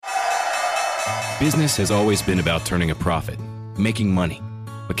Business has always been about turning a profit, making money.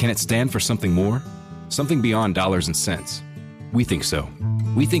 But can it stand for something more? Something beyond dollars and cents? We think so.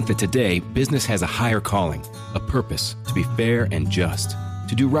 We think that today, business has a higher calling, a purpose to be fair and just,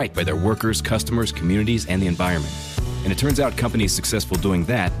 to do right by their workers, customers, communities, and the environment. And it turns out companies successful doing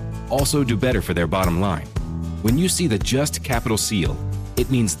that also do better for their bottom line. When you see the Just Capital seal, it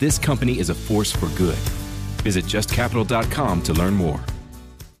means this company is a force for good. Visit justcapital.com to learn more.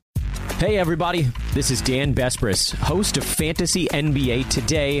 Hey everybody, this is Dan Bespris, host of Fantasy NBA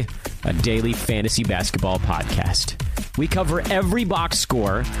Today, a daily fantasy basketball podcast. We cover every box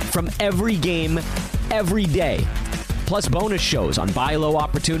score from every game, every day. Plus bonus shows on buy low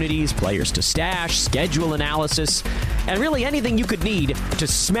opportunities, players to stash, schedule analysis, and really anything you could need to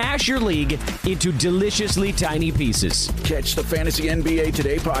smash your league into deliciously tiny pieces. Catch the Fantasy NBA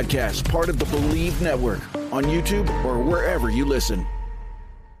Today podcast, part of the Believe Network, on YouTube or wherever you listen.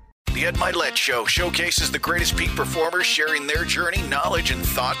 The Ed Milet Show showcases the greatest peak performers sharing their journey, knowledge, and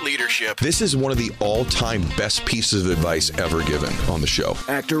thought leadership. This is one of the all-time best pieces of advice ever given on the show.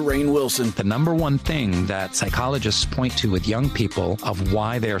 Actor Rainn Wilson. The number one thing that psychologists point to with young people of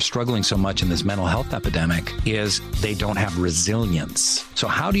why they are struggling so much in this mental health epidemic is they don't have resilience. So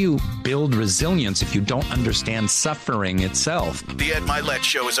how do you build resilience if you don't understand suffering itself? The Ed Milet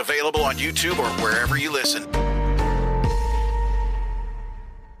Show is available on YouTube or wherever you listen.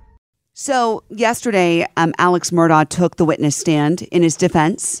 So yesterday, Alex Murdaugh took the witness stand in his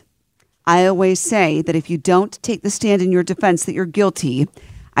defense. I always say that if you don't take the stand in your defense that you're guilty,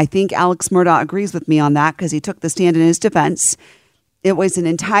 I think Alex Murdaugh agrees with me on that because he took the stand in his defense. It was an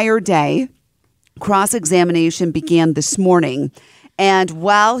entire day. Cross-examination began this morning. And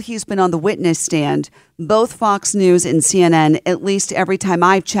while he's been on the witness stand, both Fox News and CNN, at least every time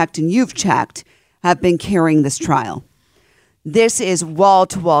I've checked and you've checked, have been carrying this trial. This is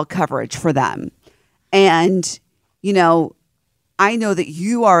wall-to-wall coverage for them. And, you know, I know that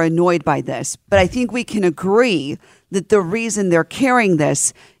you are annoyed by this, but I think we can agree that the reason they're carrying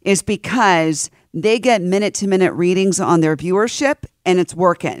this is because they get minute-to-minute readings on their viewership, and it's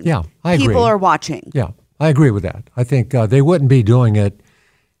working. Yeah, I agree. People are watching. Yeah, I agree with that. I think they wouldn't be doing it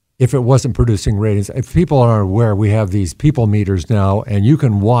if it wasn't producing ratings. If people aren't aware, we have these people meters now, and you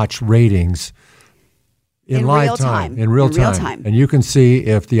can watch ratings in live time, in real time. And you can see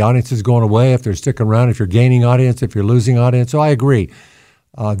if the audience is going away, if they're sticking around, if you're gaining audience, if you're losing audience. So I agree.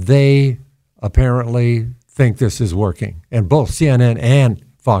 They apparently think this is working. And both CNN and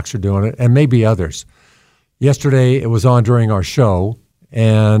Fox are doing it, and maybe others. Yesterday, it was on during our show,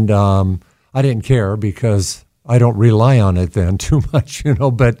 and I didn't care because I don't rely on it then too much, you know.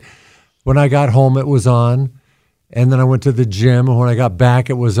 But when I got home, it was on. And then I went to the gym, and when I got back,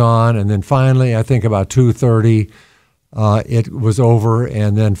 it was on. And then finally, I think about 2:30, it was over.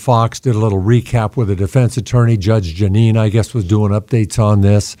 And then Fox did a little recap with a defense attorney. Judge Janine, I guess, was doing updates on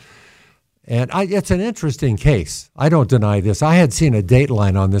this. And it's an interesting case. I don't deny this. I had seen a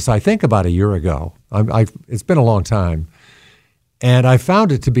Dateline on this, I think, about a year ago. It's been a long time. And I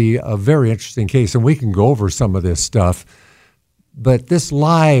found it to be a very interesting case, and we can go over some of this stuff. But this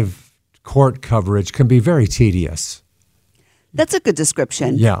live court coverage can be very tedious. That's a good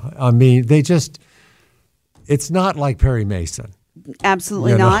description. Yeah. I mean, it's not like Perry Mason.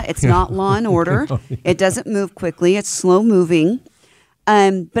 Absolutely not. It's not Law and Order. It doesn't move quickly. It's slow moving.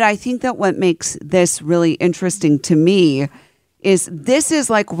 But I think that what makes this really interesting to me is this is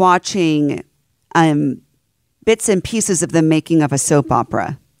like watching bits and pieces of the making of a soap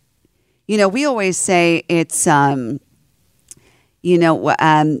opera. You know, we always say it's, like,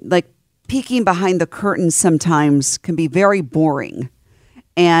 peeking behind the curtain sometimes can be very boring.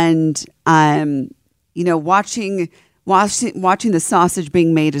 And, watching the sausage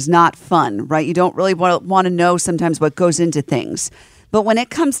being made is not fun, right? You don't really want to know sometimes what goes into things. But when it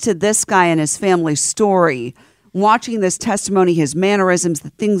comes to this guy and his family story, watching this testimony, his mannerisms,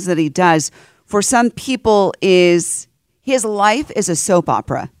 the things that he does, for some people his life is a soap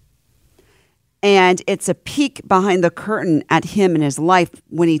opera. And it's a peek behind the curtain at him and his life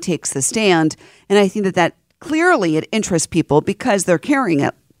when he takes the stand. And I think that clearly it interests people because they're carrying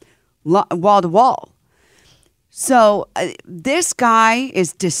it wall to wall. So this guy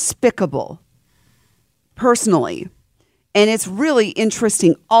is despicable, personally. And it's really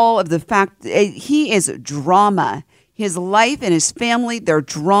interesting, all of the fact he is drama. His life and his family, they're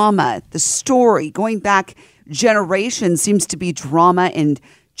drama. The story going back generations seems to be drama and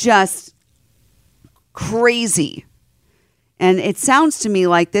just crazy. And it sounds to me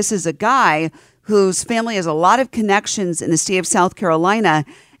like this is a guy whose family has a lot of connections in the state of South Carolina,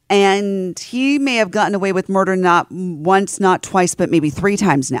 and he may have gotten away with murder not once, not twice, but maybe 3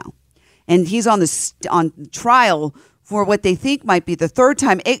 times now. and he's on trial for what they think might be the third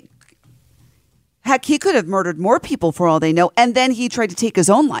time. Heck, he could have murdered more people for all they know, and then he tried to take his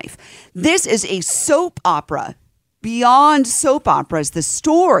own life. This is a soap opera, beyond soap operas, the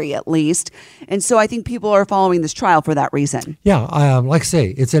story at least. And so I think people are following this trial for that reason. Yeah, like I say,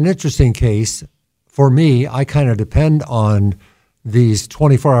 it's an interesting case. For me, I kind of depend on these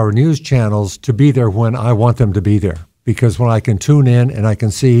 24-hour news channels to be there when I want them to be there. Because when I can tune in and I can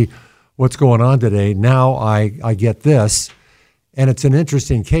see what's going on today, now I get this. And it's an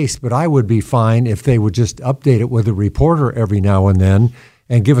interesting case, but I would be fine if they would just update it with a reporter every now and then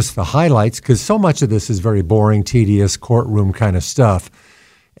and give us the highlights, because so much of this is very boring, tedious, courtroom kind of stuff.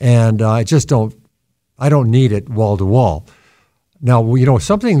 And I don't need it wall to wall. Now,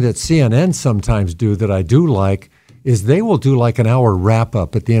 something that CNN sometimes do that I do like is they will do like an hour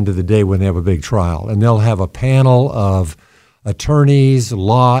wrap-up at the end of the day when they have a big trial. And they'll have a panel of attorneys,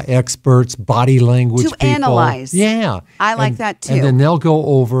 law experts, body language people. To analyze. Yeah. I like that too. And then they'll go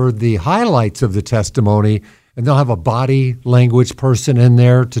over the highlights of the testimony, and they'll have a body language person in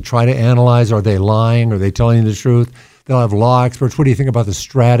there to try to analyze. Are they lying? Are they telling the truth? They'll have law experts. What do you think about the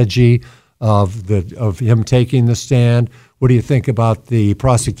strategy of him taking the stand? What do you think about the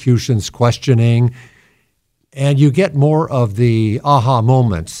prosecution's questioning? And you get more of the aha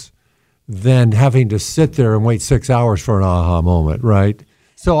moments than having to sit there and wait 6 hours for an aha moment, right?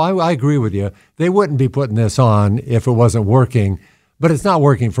 So I agree with you. They wouldn't be putting this on if it wasn't working, but it's not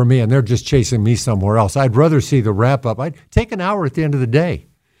working for me, and they're just chasing me somewhere else. I'd rather see the wrap-up. I'd take an hour at the end of the day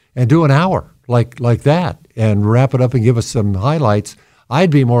and do an hour like that and wrap it up and give us some highlights.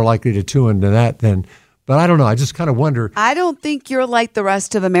 I'd be more likely to tune into that than, but I don't know. I just kind of wonder. I don't think you're like the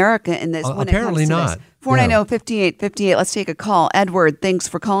rest of America in this when apparently it comes to not. this. 490-5858. Let's take a call. Edward, thanks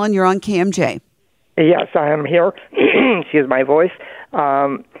for calling. You're on KMJ. Yes, I am here. Excuse my voice.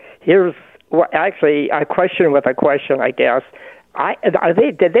 Here's actually a question with a question, I guess.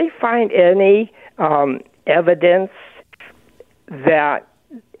 Did they find any evidence that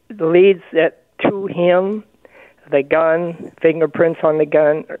leads it to him? The gun, fingerprints on the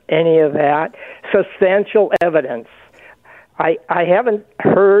gun, or any of that? Substantial evidence. I haven't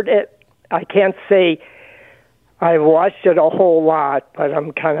heard it. I can't say I've watched it a whole lot, but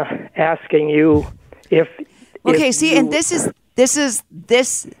I'm kind of asking you if. And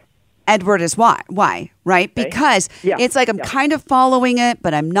this Edward is why, right? Okay. Because it's like I'm kind of following it,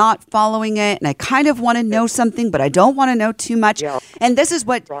 but I'm not following it, and I kind of want to know something, but I don't want to know too much. Yeah. And this is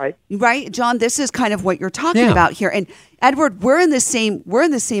what, right, John? This is kind of what you're talking about here. And Edward, we're in the same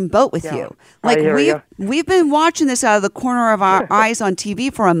boat with you. Like we've been watching this out of the corner of our eyes on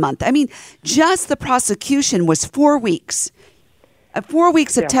TV for a month. I mean, just the prosecution was 4 weeks. 4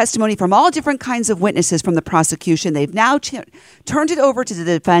 weeks of testimony from all different kinds of witnesses from the prosecution. They've now turned it over to the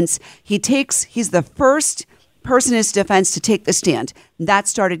defense. He's the first person in his defense to take the stand. That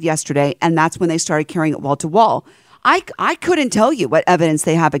started yesterday, and that's when they started carrying it wall to wall. I couldn't tell you what evidence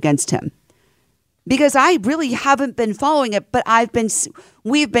they have against him because I really haven't been following it, but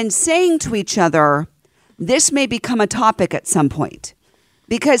we've been saying to each other, this may become a topic at some point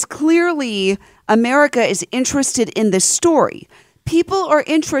because clearly America is interested in this story. People are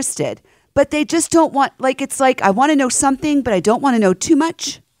interested, but they just don't want, it's like, I want to know something, but I don't want to know too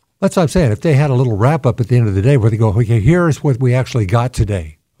much. That's what I'm saying. If they had a little wrap-up at the end of the day where they go, okay, here's what we actually got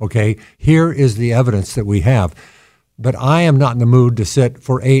today, okay? Here is the evidence that we have. But I am not in the mood to sit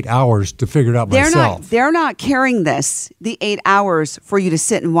for 8 hours to figure it out myself. They're not carrying the 8 hours for you to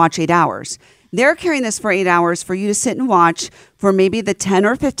sit and watch 8 hours. They're carrying this for 8 hours for you to sit and watch for maybe the 10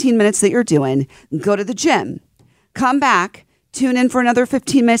 or 15 minutes that you're doing, go to the gym, come back, tune in for another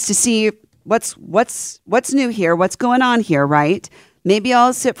 15 minutes to see what's new here, what's going on here, right? Maybe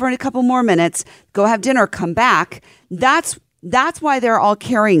I'll sit for a couple more minutes, go have dinner, come back. That's why they're all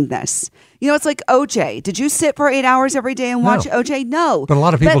carrying this. It's like OJ. Did you sit for 8 hours every day and watch OJ? No. But a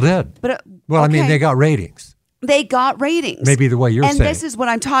lot of people did. I mean, they got ratings. They got ratings. Maybe the way you're saying. And this is what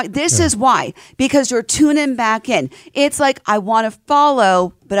I'm talking. This is why. Because you're tuning back in. It's like, I want to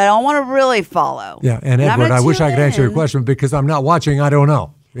follow, but I don't want to really follow. Yeah, and Edward, I wish I could answer your question because I'm not watching. I don't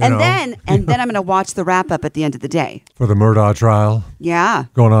know. Then I'm going to watch the wrap-up at the end of the day. For the Murdaugh trial. Yeah.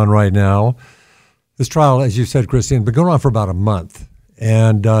 Going on right now. This trial, as you said, Christine, been going on for about a month.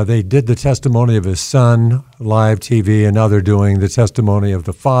 And they did the testimony of his son, live TV, and now they're doing the testimony of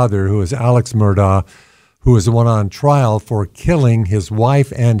the father, who is Alex Murdaugh, who is the one on trial for killing his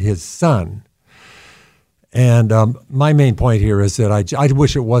wife and his son. And my main point here is that I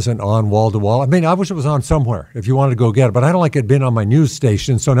wish it wasn't on wall-to-wall. I mean, I wish it was on somewhere if you wanted to go get it, but I don't like it being on my news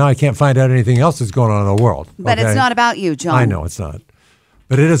station, so now I can't find out anything else that's going on in the world. But It's not about you, John. I know it's not.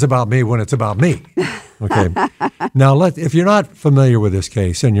 But it is about me when it's about me. Okay. Now, if you're not familiar with this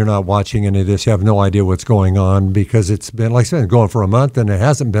case and you're not watching any of this, you have no idea what's going on because it's been, like I said, going for a month and it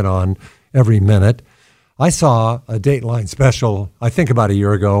hasn't been on every minute. I saw a Dateline special, I think about a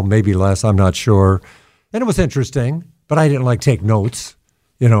year ago, maybe less, I'm not sure. And it was interesting, but I didn't take notes,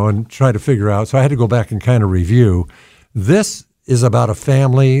 and try to figure out. So I had to go back and kind of review. This is about a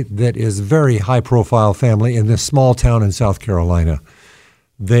family that is a very high-profile family in this small town in South Carolina.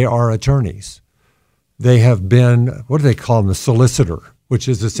 They are attorneys. They have been, what do they call them, the solicitor, which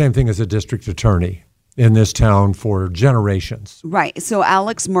is the same thing as a district attorney in this town for generations. Right. So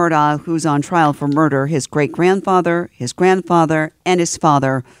Alex Murdaugh, who's on trial for murder, his great-grandfather, his grandfather, and his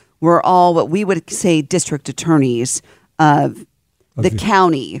father were all what we would say district attorneys of the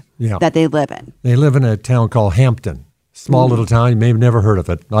county that they live in. They live in a town called Hampton, small little town. You may have never heard of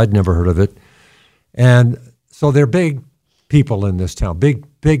it. I'd never heard of it. And so they're big people in this town, big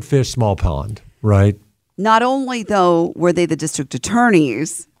fish, small pond, right? Not only, though, were they the district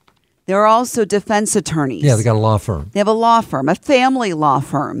attorneys, they're also defense attorneys. Yeah, they got a law firm. They have a law firm, a family law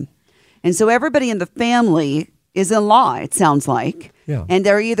firm. And so everybody in the family is in law, it sounds like. Yeah. And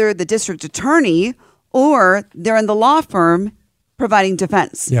they're either the district attorney or they're in the law firm providing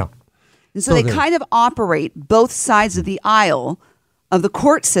defense. Yeah. And so they kind of operate both sides of the aisle of the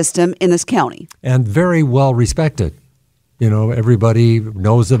court system in this county. And very well respected. Everybody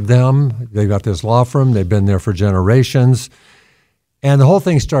knows of them. They've got this law firm. They've been there for generations. And the whole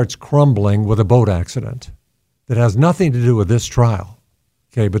thing starts crumbling with a boat accident that has nothing to do with this trial.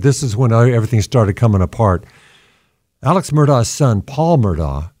 Okay, but this is when everything started coming apart. Alex Murdaugh's son, Paul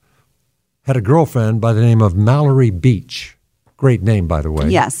Murdaugh, had a girlfriend by the name of Mallory Beach. Great name, by the way.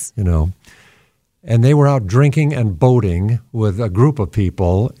 Yes. And they were out drinking and boating with a group of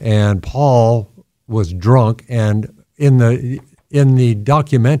people, and Paul was drunk. And in the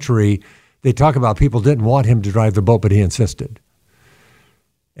documentary, they talk about people didn't want him to drive the boat, but he insisted.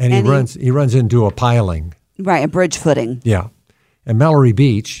 And he runs into a piling. Right, a bridge footing. Yeah. And Mallory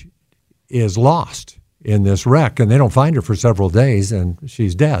Beach is lost in this wreck, and they don't find her for several days, and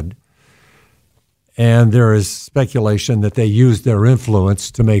she's dead. And there is speculation that they used their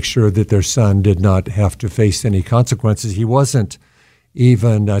influence to make sure that their son did not have to face any consequences. He wasn't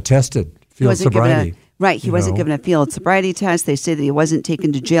even tested, field sobriety. He wasn't given a field sobriety test. They say that he wasn't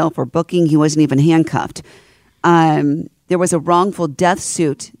taken to jail for booking. He wasn't even handcuffed. There was a wrongful death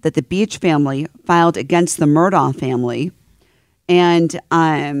suit that the Beach family filed against the Murdaugh family. And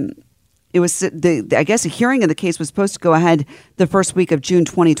it was, I guess, a hearing of the case was supposed to go ahead the first week of June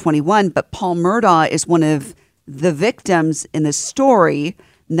 2021. But Paul Murdaugh is one of the victims in the story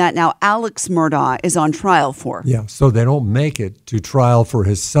that now Alex Murdaugh is on trial for. Yeah, so they don't make it to trial for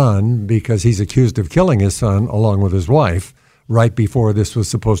his son because he's accused of killing his son along with his wife right before this was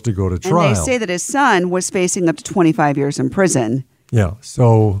supposed to go to trial. And they say that his son was facing up to 25 years in prison. Yeah,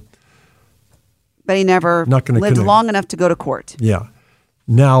 so... But he never lived long enough to go to court. Yeah.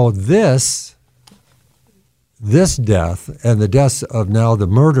 Now this death and the deaths of now the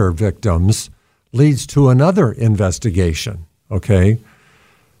murder victims leads to another investigation, okay?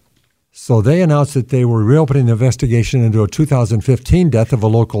 So they announced that they were reopening the investigation into a 2015 death of a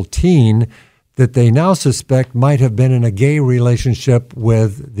local teen that they now suspect might have been in a gay relationship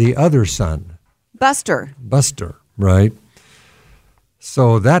with the other son. Buster, right?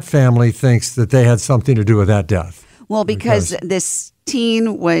 So that family thinks that they had something to do with that death. Well, because this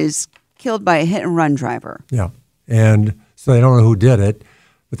teen was killed by a hit-and-run driver. Yeah, and so they don't know who did it,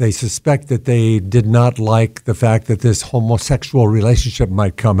 but they suspect that they did not like the fact that this homosexual relationship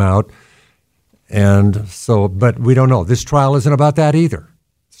might come out. And so, but we don't know. This trial isn't about that either.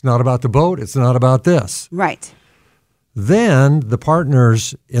 It's not about the boat. It's not about this. Right. Then the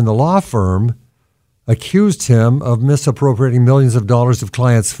partners in the law firm accused him of misappropriating millions of dollars of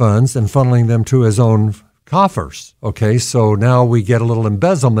clients' funds and funneling them to his own coffers. Okay, so now we get a little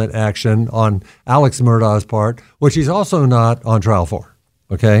embezzlement action on Alex Murdaugh's part, which he's also not on trial for.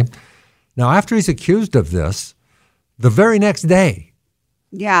 Okay? Now, after he's accused of this, the very next day,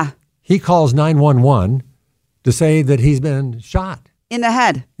 he calls 911 to say that he's been shot. In the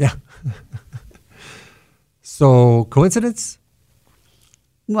head. Yeah. So, coincidence?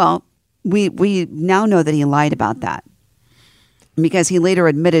 Well, we now know that he lied about that because he later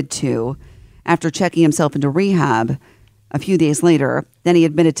admitted to, after checking himself into rehab a few days later, then he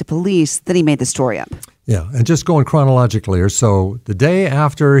admitted to police that he made the story up. Yeah, and just going chronologically here, so the day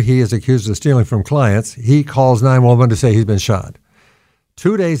after he is accused of stealing from clients, he calls 911 to say he's been shot.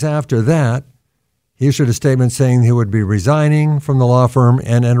 2 days after that, he issued a statement saying he would be resigning from the law firm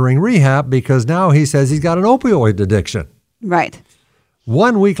and entering rehab because now he says he's got an opioid addiction. Right.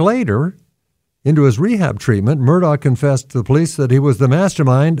 1 week later, into his rehab treatment, Murdaugh confessed to the police that he was the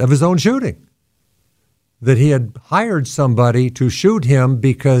mastermind of his own shooting, that he had hired somebody to shoot him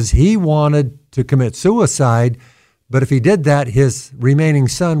because he wanted to commit suicide, but if he did that, his remaining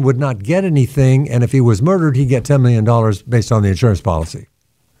son would not get anything, and if he was murdered, he'd get $10 million based on the insurance policy.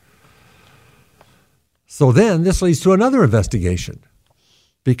 So then this leads to another investigation,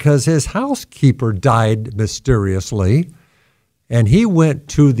 because his housekeeper died mysteriously, and he went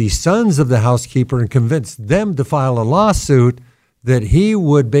to the sons of the housekeeper and convinced them to file a lawsuit that he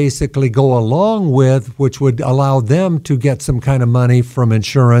would basically go along with, which would allow them to get some kind of money from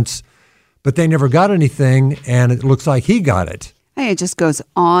insurance, but they never got anything, and it looks like he got it. Hey, it just goes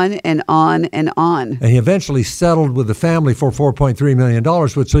on and on and on. And he eventually settled with the family for $4.3 million,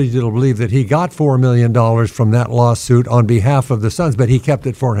 which leads you to believe that he got $4 million from that lawsuit on behalf of the sons, but he kept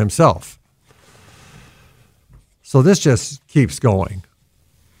it for himself. So this just keeps going.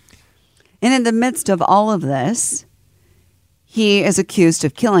 And in the midst of all of this, he is accused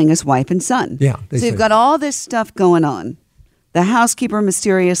of killing his wife and son. Yeah. So you've got all this stuff going on. The housekeeper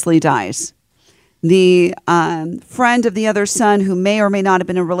mysteriously dies. The friend of the other son, who may or may not have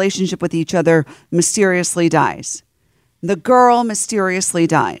been in a relationship with each other, mysteriously dies. The girl mysteriously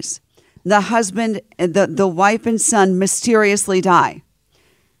dies. The husband, the wife and son mysteriously die.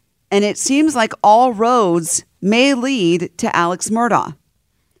 And it seems like all roads may lead to Alex Murdaugh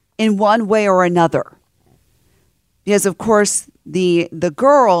in one way or another. Because, of course, the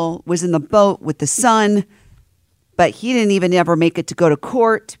girl was in the boat with the son, but he didn't even ever make it to go to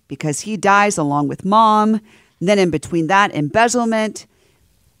court because he dies along with mom. And then in between that, embezzlement,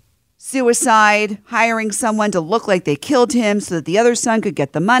 suicide, hiring someone to look like they killed him so that the other son could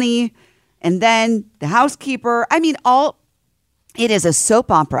get the money. And then the housekeeper. I mean, it is a soap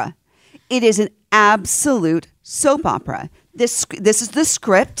opera. It is an absolute soap opera. This is the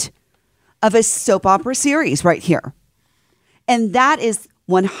script of a soap opera series right here. And that is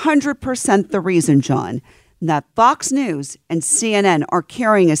 100% the reason, John, that Fox News and CNN are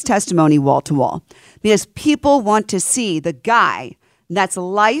carrying his testimony wall to wall, because people want to see the guy that's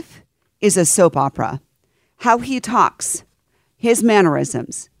life is a soap opera. How he talks, his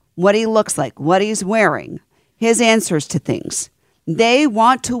mannerisms, what he looks like, what he's wearing, his answers to things. They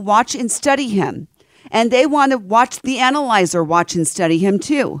want to watch and study him. And they want to watch the analyzer watch and study him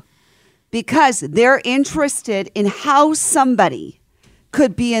too, because they're interested in how somebody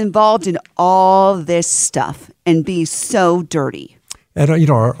could be involved in all this stuff and be so dirty. And,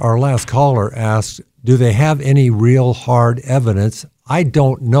 our last caller asked, do they have any real hard evidence? I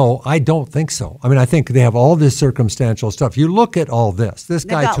don't know. I don't think so. I mean, I think they have all this circumstantial stuff. You look at all this. They've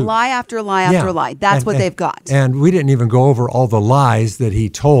got lie after lie after lie. That's what they've got. And we didn't even go over all the lies that he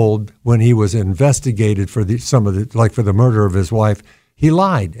told when he was investigated for for the murder of his wife. He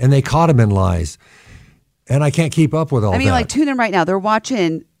lied, and they caught him in lies. And I can't keep up with all that. I mean, tune in right now. They're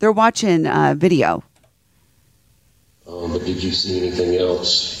watching video. But did you see anything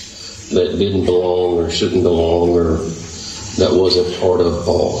else that didn't belong or shouldn't belong or that wasn't part of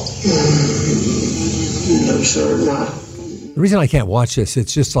Paul? No, sir, not. The reason I can't watch this,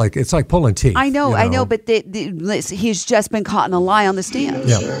 it's like pulling teeth. I know, but he's just been caught in a lie on the stand.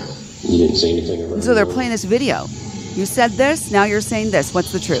 Yeah. You didn't see anything around. So they're playing this video. You said this, now you're saying this.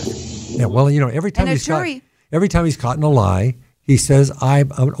 What's the truth? Yeah, well, every time he's caught in a lie, he says,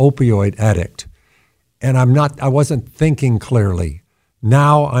 I'm an opioid addict. And I wasn't thinking clearly.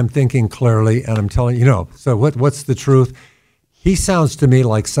 Now I'm thinking clearly, and I'm telling you, so what's the truth? He sounds to me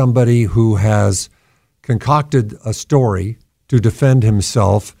like somebody who has concocted a story to defend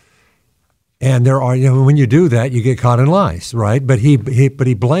himself. And there are, when you do that, you get caught in lies, right? But he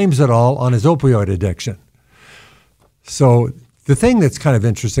blames it all on his opioid addiction. So the thing that's kind of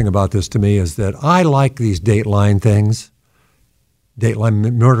interesting about this to me is that I like these Dateline things,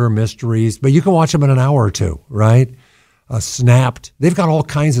 Dateline murder mysteries, but you can watch them in an hour or two, right? Snapped. They've got all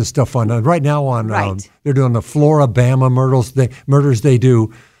kinds of stuff on right now. They're doing the Floribama murders. They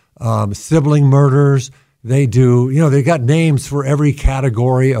do sibling murders. They do. They've got names for every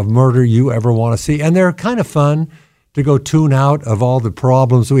category of murder you ever want to see, and they're kind of fun to go tune out of all the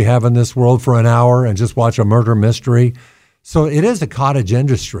problems we have in this world for an hour and just watch a murder mystery. So it is a cottage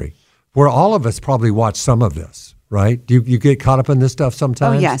industry where all of us probably watch some of this, right? Do you get caught up in this stuff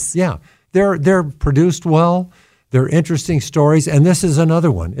sometimes? Oh, yes. Yeah. They're produced well. They're interesting stories. And this is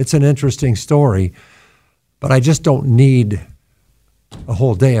another one. It's an interesting story, but I just don't need a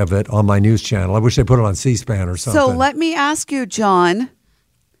whole day of it on my news channel. I wish they put it on C-SPAN or something. So let me ask you, John,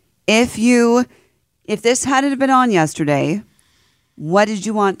 if this hadn't been on yesterday, What did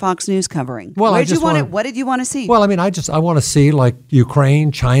you want Fox News covering? Well, What did you want to see? Well, I mean, I want to see like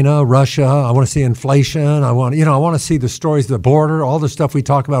Ukraine, China, Russia. I want to see inflation. I want to see the stories of the border, all the stuff we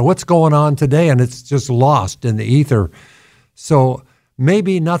talk about. What's going on today, and it's just lost in the ether. So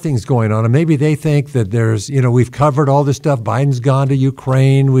maybe nothing's going on, and maybe they think that there's, we've covered all this stuff. Biden's gone to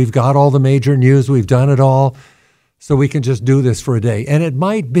Ukraine. We've got all the major news. We've done it all, so we can just do this for a day. And it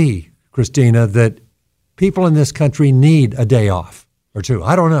might be, Christina, that people in this country need a day off or two.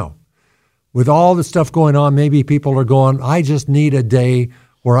 I don't know. With all the stuff going on, maybe people are going, I just need a day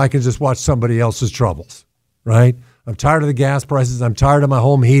where I can just watch somebody else's troubles, right? I'm tired of the gas prices. I'm tired of my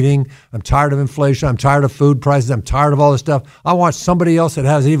home heating. I'm tired of inflation. I'm tired of food prices. I'm tired of all this stuff. I watch somebody else that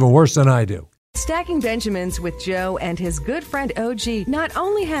has it even worse than I do. Stacking Benjamins with Joe and his good friend OG not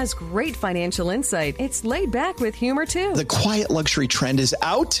only has great financial insight, it's laid back with humor too. The quiet luxury trend is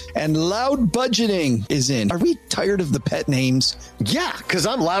out and loud budgeting is in. Are we tired of the pet names? Yeah, because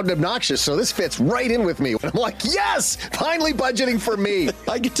I'm loud and obnoxious, so this fits right in with me. And I'm like, yes, finally budgeting for me.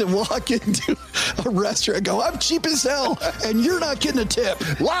 I get to walk into a restaurant and go, I'm cheap as hell, and you're not getting a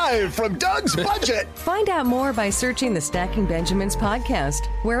tip. Live from Doug's Budget. Find out more by searching the Stacking Benjamins podcast,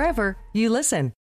 wherever you listen.